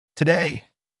Today,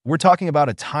 we're talking about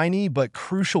a tiny but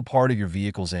crucial part of your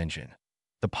vehicle's engine,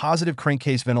 the positive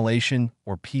crankcase ventilation,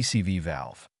 or PCV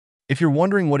valve. If you're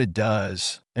wondering what it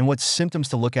does and what symptoms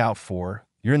to look out for,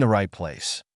 you're in the right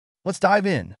place. Let's dive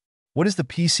in. What is the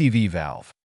PCV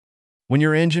valve? When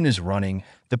your engine is running,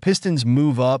 the pistons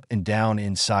move up and down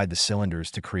inside the cylinders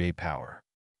to create power.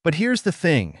 But here's the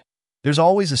thing. There's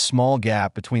always a small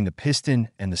gap between the piston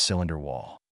and the cylinder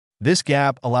wall. This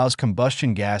gap allows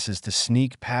combustion gases to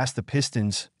sneak past the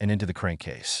pistons and into the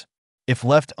crankcase. If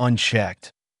left unchecked,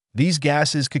 these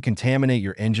gases could contaminate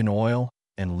your engine oil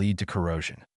and lead to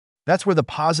corrosion. That's where the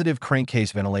positive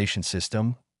crankcase ventilation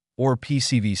system, or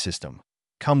PCV system,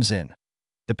 comes in.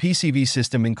 The PCV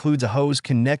system includes a hose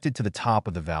connected to the top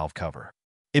of the valve cover.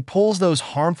 It pulls those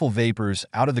harmful vapors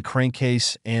out of the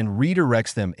crankcase and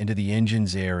redirects them into the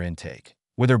engine's air intake,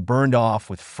 where they're burned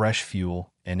off with fresh fuel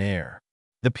and air.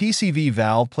 The PCV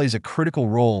valve plays a critical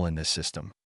role in this system.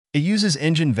 It uses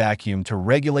engine vacuum to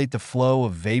regulate the flow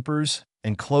of vapors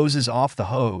and closes off the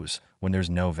hose when there's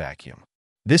no vacuum.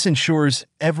 This ensures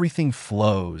everything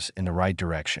flows in the right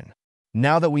direction.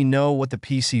 Now that we know what the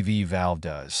PCV valve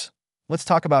does, let's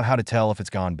talk about how to tell if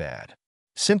it's gone bad.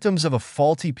 Symptoms of a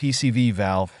faulty PCV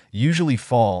valve usually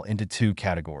fall into two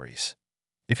categories: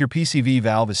 if your PCV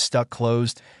valve is stuck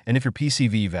closed and if your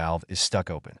PCV valve is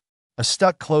stuck open. A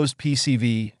stuck closed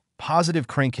PCV, positive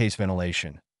crankcase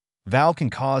ventilation, valve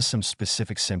can cause some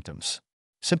specific symptoms.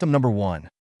 Symptom number 1,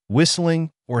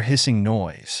 whistling or hissing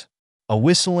noise. A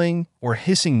whistling or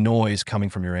hissing noise coming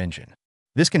from your engine.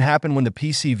 This can happen when the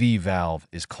PCV valve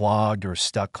is clogged or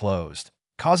stuck closed,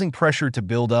 causing pressure to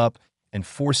build up and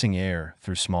forcing air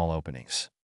through small openings.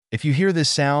 If you hear this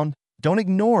sound, don't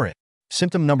ignore it.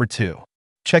 Symptom number 2,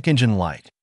 check engine light.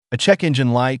 A check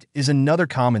engine light is another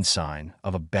common sign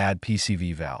of a bad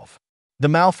PCV valve. The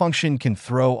malfunction can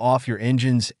throw off your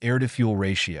engine's air-to-fuel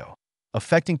ratio,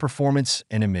 affecting performance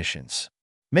and emissions.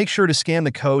 Make sure to scan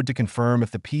the code to confirm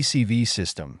if the PCV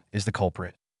system is the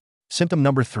culprit. Symptom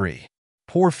number 3,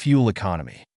 poor fuel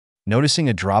economy. Noticing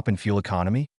a drop in fuel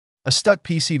economy? A stuck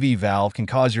PCV valve can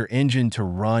cause your engine to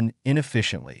run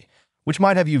inefficiently, which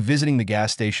might have you visiting the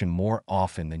gas station more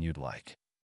often than you'd like.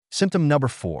 Symptom number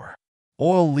 4,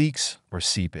 oil leaks or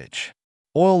seepage.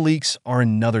 Oil leaks are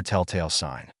another telltale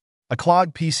sign. A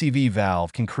clogged PCV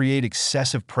valve can create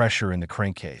excessive pressure in the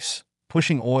crankcase,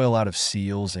 pushing oil out of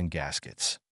seals and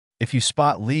gaskets. If you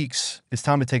spot leaks, it's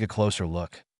time to take a closer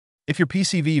look. If your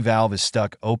PCV valve is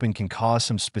stuck open, can cause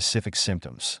some specific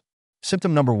symptoms.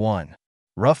 Symptom number 1,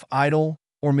 rough idle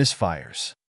or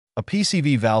misfires. A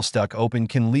PCV valve stuck open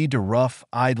can lead to rough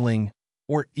idling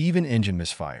or even engine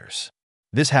misfires.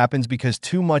 This happens because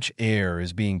too much air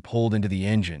is being pulled into the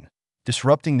engine,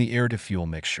 disrupting the air-to-fuel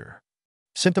mixture.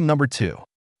 Symptom number 2,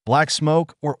 black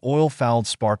smoke or oil-fouled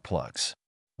spark plugs.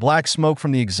 Black smoke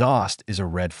from the exhaust is a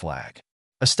red flag.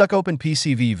 A stuck-open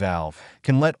PCV valve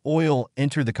can let oil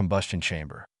enter the combustion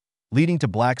chamber, leading to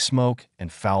black smoke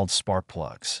and fouled spark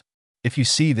plugs. If you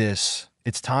see this,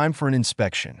 it's time for an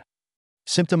inspection.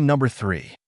 Symptom number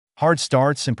 3, hard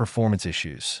starts and performance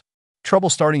issues.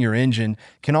 Trouble starting your engine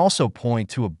can also point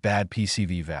to a bad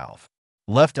PCV valve.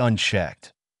 Left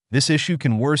unchecked, this issue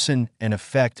can worsen and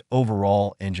affect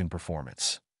overall engine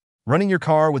performance. Running your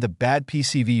car with a bad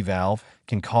PCV valve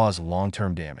can cause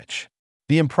long-term damage.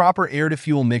 The improper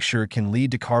air-to-fuel mixture can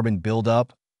lead to carbon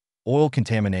buildup, oil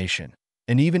contamination,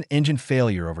 and even engine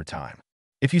failure over time.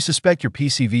 If you suspect your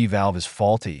PCV valve is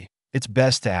faulty, it's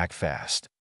best to act fast.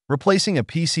 Replacing a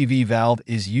PCV valve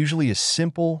is usually a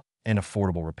simple and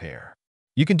affordable repair.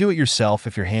 You can do it yourself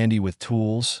if you're handy with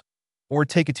tools, or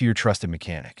take it to your trusted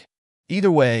mechanic. Either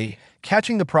way,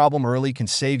 catching the problem early can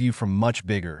save you from much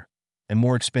bigger and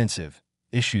more expensive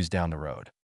issues down the road.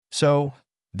 So,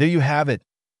 there you have it,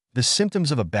 the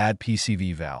symptoms of a bad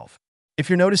PCV valve. If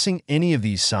you're noticing any of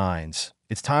these signs,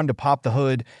 it's time to pop the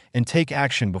hood and take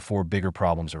action before bigger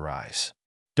problems arise.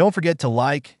 Don't forget to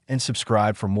like and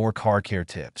subscribe for more car care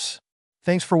tips.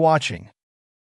 Thanks for watching.